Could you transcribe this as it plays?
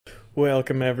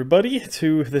Welcome everybody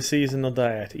to the seasonal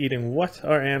diet, eating what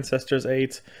our ancestors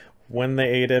ate when they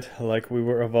ate it like we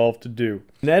were evolved to do.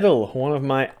 Nettle, one of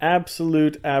my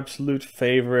absolute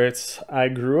favorites. I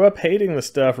grew up hating the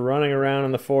stuff, running around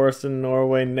in the forest in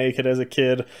Norway naked as a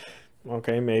kid.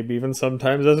 Okay, maybe even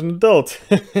sometimes as an adult.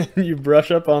 You brush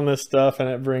up on this stuff and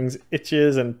it brings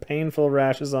itches and painful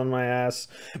rashes on my ass.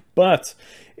 But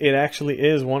it actually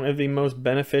is one of the most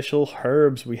beneficial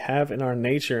herbs we have in our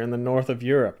nature in the north of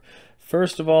Europe.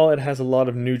 First of all, it has a lot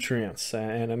of nutrients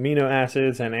and amino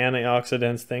acids and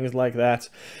antioxidants, things like that.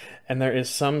 And there is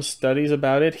some studies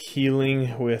about it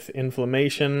healing with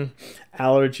inflammation,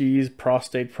 allergies,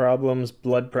 prostate problems,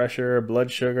 blood pressure,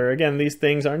 blood sugar. Again, these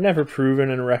things are never proven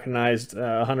and recognized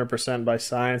 100% by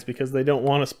science because they don't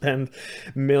want to spend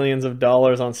millions of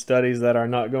dollars on studies that are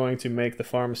not going to make the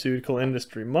pharmaceutical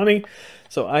industry money.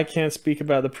 So I can't speak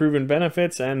about the proven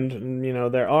benefits, and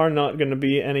there are not going to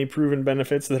be any proven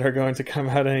benefits that are going to come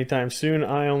out anytime soon.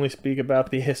 I only speak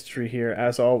about the history here,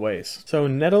 as always. So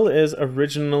nettle is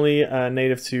originally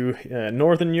native to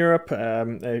Northern Europe,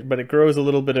 but it grows a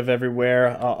little bit of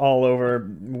everywhere, all over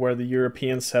where the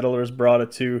European settlers brought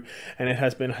it to, and it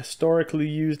has been historically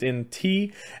used in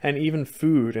tea and even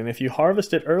food. And if you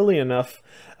harvest it early enough,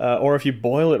 or if you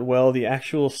boil it well, the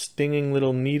actual stinging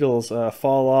little needles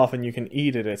fall off and you can eat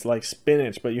it. It's like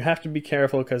spinach, but you have to be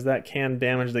careful because that can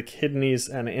damage the kidneys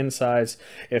and insides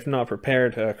if not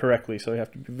prepared correctly, so you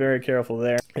have to be very careful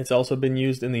there. It's also been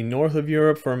used in the north of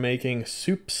Europe for making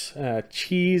soups,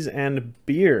 cheese, and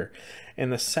beer. In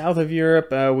the south of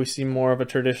Europe, we see more of a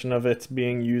tradition of it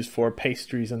being used for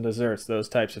pastries and desserts, those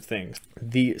types of things.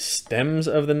 The stems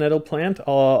of the nettle plant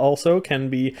also can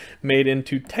be made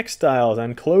into textiles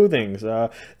and clothing.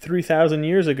 3,000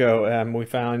 years ago, we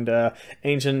found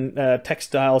ancient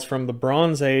textiles from the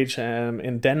Bronze Age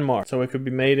in Denmark, so it could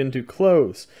be made into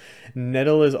clothes.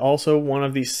 Nettle is also one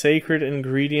of the sacred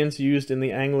ingredients used in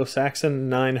the Anglo-Saxon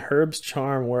Nine Herbs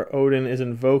Charm, where Odin is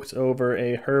invoked over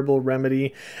a herbal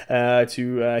remedy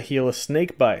to heal a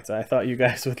snake bite. I thought you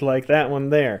guys would like that one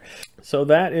there. So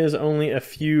that is only a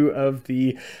few of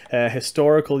the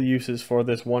historical uses for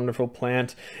this wonderful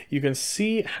plant. You can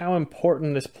see how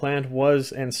important this plant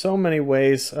was in so many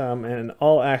ways in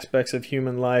all aspects of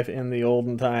human life in the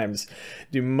olden times.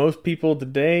 Do most people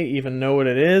today even know what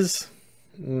it is?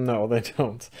 No, they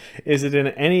don't. Is it in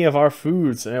any of our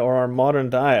foods or our modern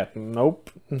diet? Nope,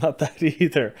 not that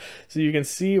either. So you can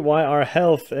see why our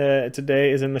health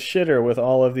today is in the shitter with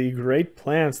all of the great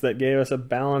plants that gave us a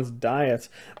balanced diet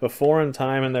before in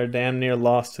time, and they're damn near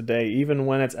lost today, even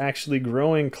when it's actually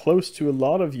growing close to a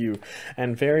lot of you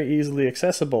and very easily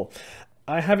accessible.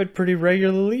 I have it pretty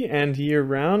regularly and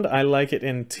year-round. I like it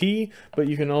in tea, but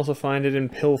you can also find it in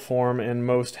pill form in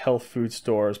most health food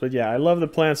stores. But yeah, I love the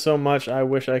plant so much, I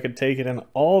wish I could take it in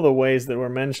all the ways that were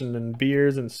mentioned in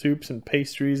beers and soups and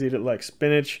pastries, eat it like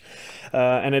spinach.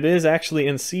 And it is actually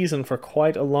in season for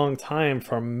quite a long time,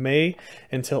 from May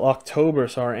until October,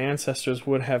 so our ancestors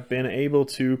would have been able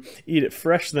to eat it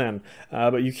fresh then.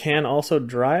 But you can also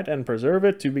dry it and preserve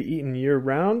it to be eaten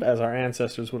year-round, as our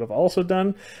ancestors would have also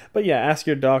done. But yeah, ask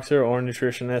your doctor or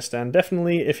nutritionist, and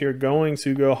definitely if you're going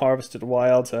to go harvest it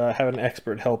wild, have an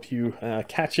expert help you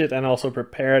catch it and also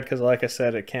prepare it, because like I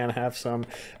said, it can have some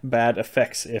bad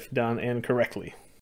effects if done incorrectly.